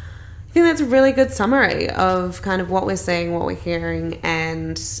think that's a really good summary of kind of what we're seeing, what we're hearing,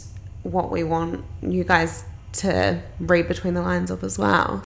 and what we want you guys to read between the lines of as well.